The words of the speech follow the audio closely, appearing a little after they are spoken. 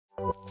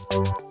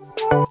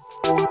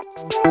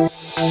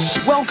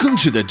Welcome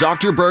to the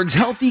Dr. Berg's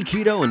Healthy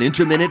Keto and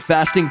Intermittent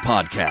Fasting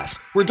Podcast,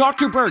 where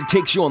Dr. Berg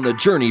takes you on the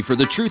journey for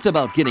the truth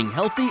about getting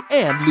healthy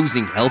and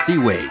losing healthy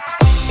weight.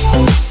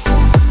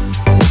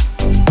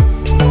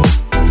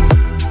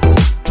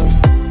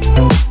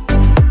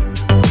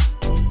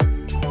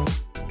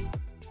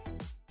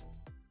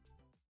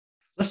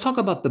 Let's talk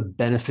about the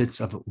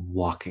benefits of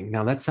walking.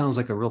 Now, that sounds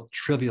like a real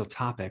trivial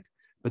topic,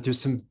 but there's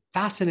some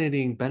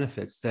fascinating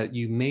benefits that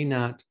you may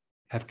not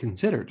have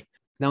considered.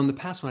 Now, in the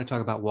past, when I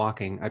talk about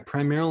walking, I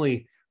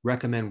primarily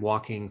recommend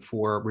walking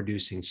for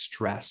reducing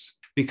stress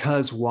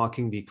because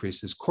walking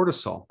decreases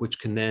cortisol, which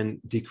can then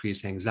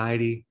decrease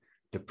anxiety,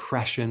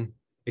 depression.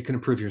 It can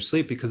improve your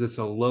sleep because it's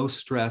a low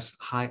stress,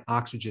 high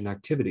oxygen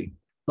activity.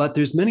 But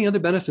there's many other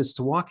benefits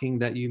to walking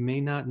that you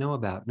may not know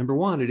about. Number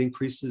one, it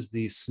increases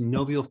the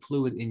synovial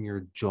fluid in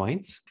your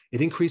joints.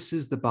 It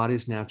increases the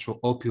body's natural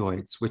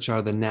opioids, which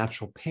are the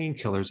natural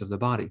painkillers of the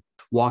body.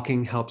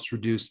 Walking helps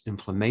reduce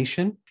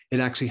inflammation. It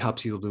actually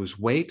helps you lose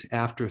weight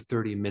after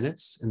 30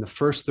 minutes. In the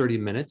first 30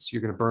 minutes,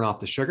 you're going to burn off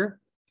the sugar.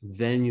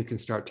 Then you can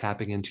start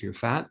tapping into your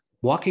fat.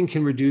 Walking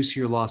can reduce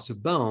your loss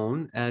of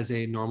bone as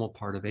a normal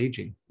part of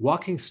aging.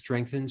 Walking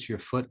strengthens your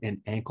foot and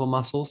ankle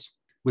muscles,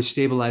 which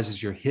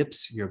stabilizes your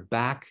hips, your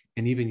back,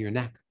 and even your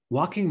neck.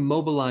 Walking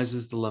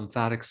mobilizes the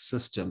lymphatic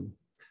system.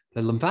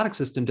 The lymphatic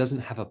system doesn't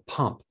have a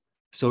pump,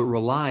 so it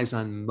relies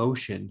on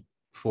motion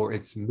for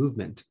its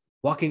movement.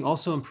 Walking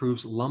also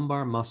improves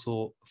lumbar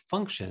muscle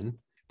function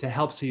to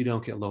help so you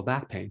don't get low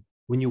back pain.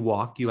 When you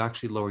walk, you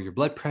actually lower your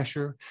blood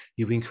pressure,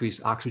 you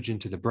increase oxygen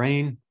to the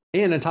brain,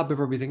 and on top of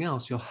everything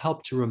else, you'll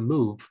help to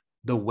remove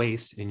the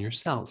waste in your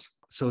cells.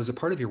 So as a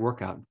part of your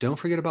workout, don't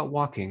forget about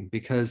walking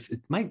because it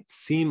might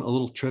seem a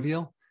little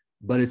trivial,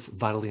 but it's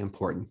vitally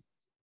important.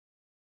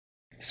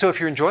 So if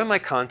you're enjoying my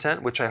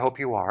content, which I hope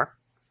you are,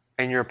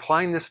 and you're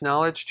applying this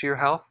knowledge to your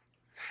health,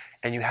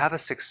 and you have a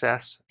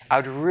success,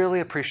 I'd really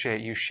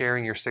appreciate you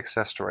sharing your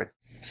success story.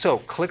 So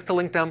click the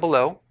link down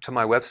below to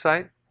my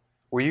website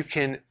where you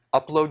can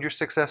upload your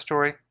success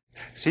story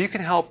so you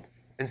can help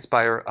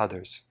inspire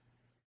others.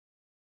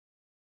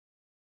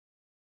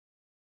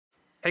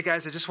 Hey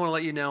guys, I just want to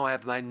let you know I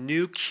have my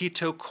new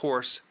keto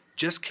course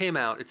just came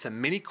out. It's a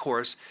mini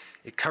course.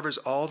 It covers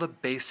all the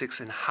basics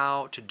and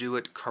how to do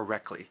it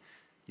correctly.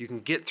 You can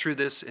get through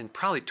this in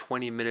probably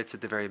 20 minutes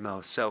at the very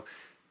most. So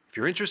if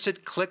you're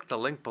interested, click the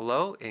link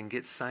below and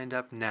get signed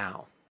up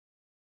now.